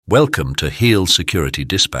Welcome to Heal Security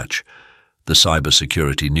Dispatch, the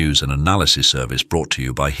cybersecurity news and analysis service brought to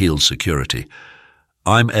you by Heal Security.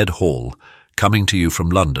 I'm Ed Hall, coming to you from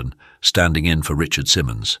London, standing in for Richard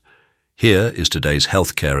Simmons. Here is today's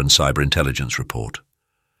Healthcare and Cyber Intelligence Report.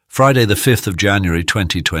 Friday the 5th of January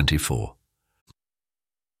 2024.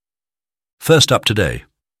 First up today.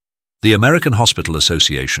 The American Hospital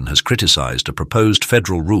Association has criticized a proposed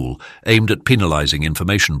federal rule aimed at penalizing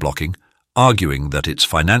information blocking, arguing that its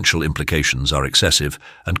financial implications are excessive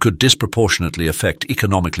and could disproportionately affect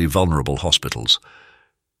economically vulnerable hospitals.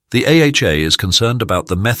 The AHA is concerned about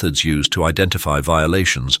the methods used to identify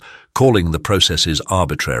violations, calling the processes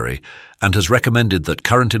arbitrary, and has recommended that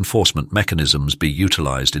current enforcement mechanisms be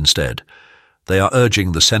utilized instead. They are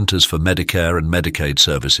urging the Centers for Medicare and Medicaid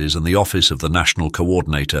Services and the Office of the National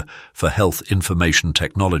Coordinator for Health Information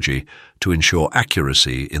Technology to ensure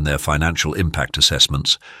accuracy in their financial impact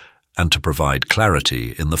assessments and to provide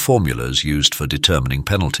clarity in the formulas used for determining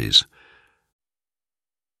penalties.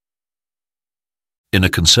 In a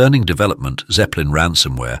concerning development, Zeppelin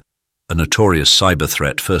ransomware, a notorious cyber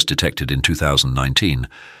threat first detected in 2019,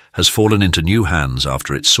 has fallen into new hands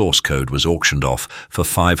after its source code was auctioned off for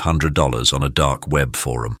 $500 on a dark web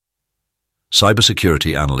forum.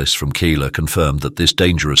 Cybersecurity analysts from Keeler confirmed that this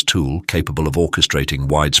dangerous tool, capable of orchestrating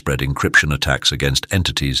widespread encryption attacks against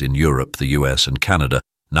entities in Europe, the US, and Canada,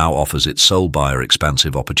 now offers its sole buyer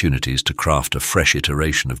expansive opportunities to craft a fresh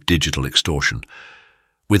iteration of digital extortion.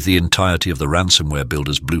 With the entirety of the ransomware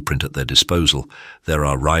builder's blueprint at their disposal, there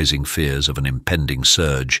are rising fears of an impending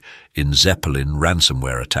surge in Zeppelin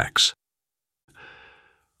ransomware attacks.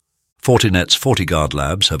 Fortinet's FortiGuard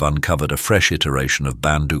labs have uncovered a fresh iteration of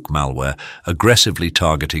Banduke malware aggressively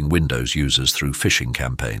targeting Windows users through phishing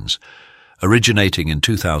campaigns. Originating in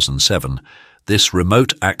 2007, this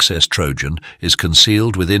remote access Trojan is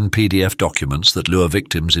concealed within PDF documents that lure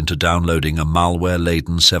victims into downloading a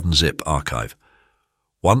malware-laden 7-zip archive.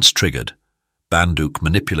 Once triggered, Banduke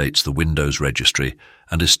manipulates the Windows registry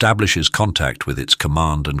and establishes contact with its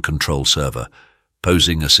command and control server,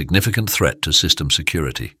 posing a significant threat to system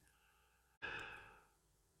security.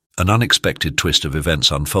 An unexpected twist of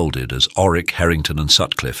events unfolded as Orrick, Harrington &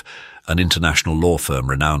 Sutcliffe, an international law firm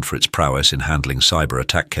renowned for its prowess in handling cyber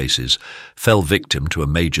attack cases, fell victim to a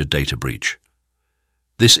major data breach.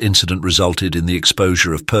 This incident resulted in the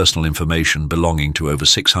exposure of personal information belonging to over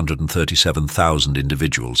 637,000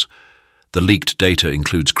 individuals. The leaked data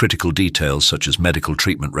includes critical details such as medical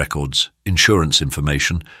treatment records, insurance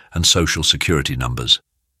information, and social security numbers.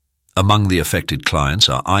 Among the affected clients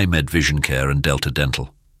are iMed Vision Care and Delta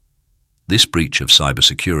Dental. This breach of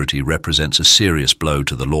cybersecurity represents a serious blow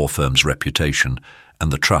to the law firm's reputation and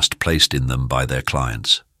the trust placed in them by their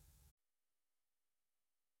clients.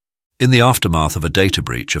 In the aftermath of a data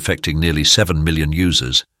breach affecting nearly 7 million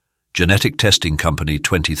users, genetic testing company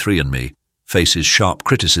 23andMe faces sharp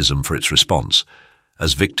criticism for its response,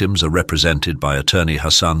 as victims are represented by attorney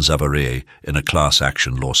Hassan Zavary in a class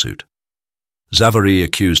action lawsuit. Zavary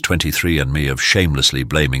accused 23andMe of shamelessly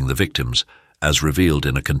blaming the victims, as revealed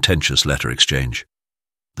in a contentious letter exchange.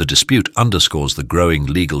 The dispute underscores the growing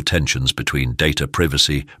legal tensions between data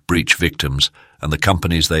privacy, breach victims, and the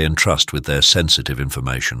companies they entrust with their sensitive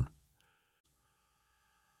information.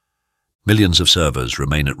 Millions of servers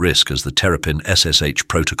remain at risk as the Terrapin SSH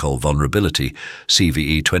protocol vulnerability,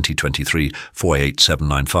 CVE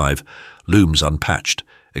 2023-48795, looms unpatched,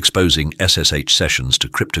 exposing SSH sessions to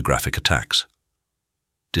cryptographic attacks.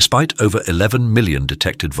 Despite over 11 million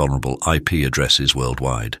detected vulnerable IP addresses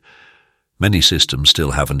worldwide, many systems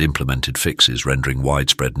still haven't implemented fixes, rendering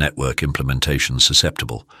widespread network implementations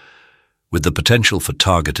susceptible. With the potential for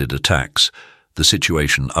targeted attacks, the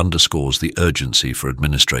situation underscores the urgency for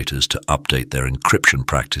administrators to update their encryption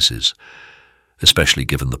practices, especially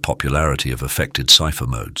given the popularity of affected cipher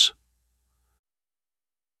modes.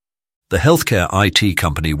 The healthcare IT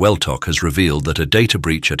company Welltok has revealed that a data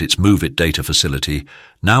breach at its MoveIt data facility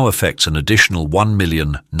now affects an additional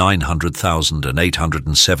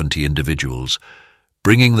 1,900,870 individuals,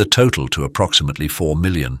 bringing the total to approximately 4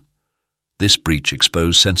 million. This breach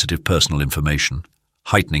exposed sensitive personal information,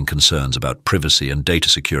 heightening concerns about privacy and data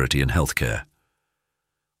security in healthcare.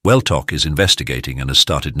 Welltok is investigating and has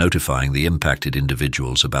started notifying the impacted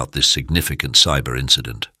individuals about this significant cyber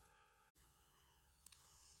incident.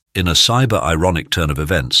 In a cyber-ironic turn of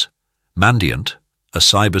events, Mandiant, a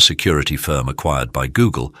cybersecurity firm acquired by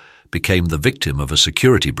Google, became the victim of a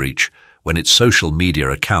security breach when its social media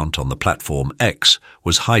account on the platform X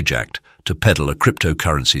was hijacked to peddle a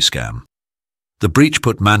cryptocurrency scam. The breach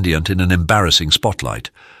put Mandiant in an embarrassing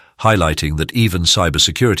spotlight, highlighting that even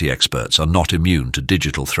cybersecurity experts are not immune to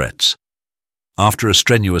digital threats. After a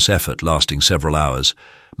strenuous effort lasting several hours,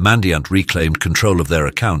 Mandiant reclaimed control of their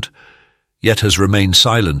account, yet has remained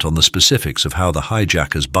silent on the specifics of how the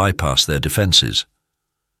hijackers bypassed their defenses.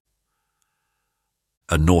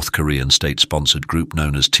 A North Korean state-sponsored group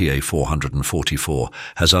known as TA-444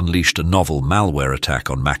 has unleashed a novel malware attack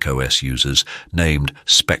on macOS users named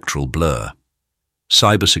Spectral Blur.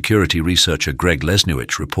 Cybersecurity researcher Greg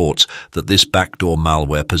Lesniewicz reports that this backdoor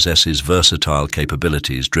malware possesses versatile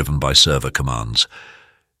capabilities driven by server commands.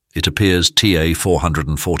 It appears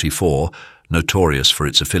TA-444, notorious for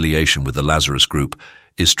its affiliation with the Lazarus Group,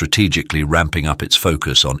 is strategically ramping up its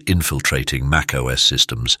focus on infiltrating macOS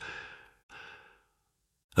systems.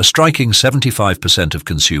 A striking 75% of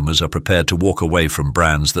consumers are prepared to walk away from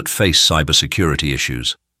brands that face cybersecurity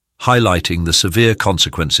issues, highlighting the severe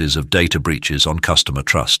consequences of data breaches on customer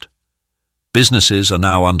trust. Businesses are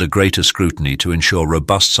now under greater scrutiny to ensure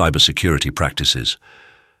robust cybersecurity practices.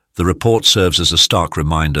 The report serves as a stark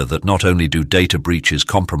reminder that not only do data breaches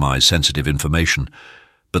compromise sensitive information,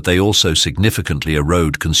 but they also significantly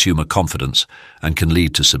erode consumer confidence and can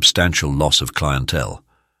lead to substantial loss of clientele.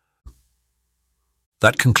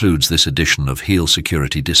 That concludes this edition of Heal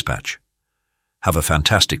Security Dispatch. Have a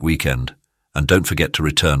fantastic weekend, and don't forget to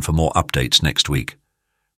return for more updates next week.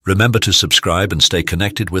 Remember to subscribe and stay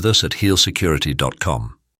connected with us at healsecurity.com.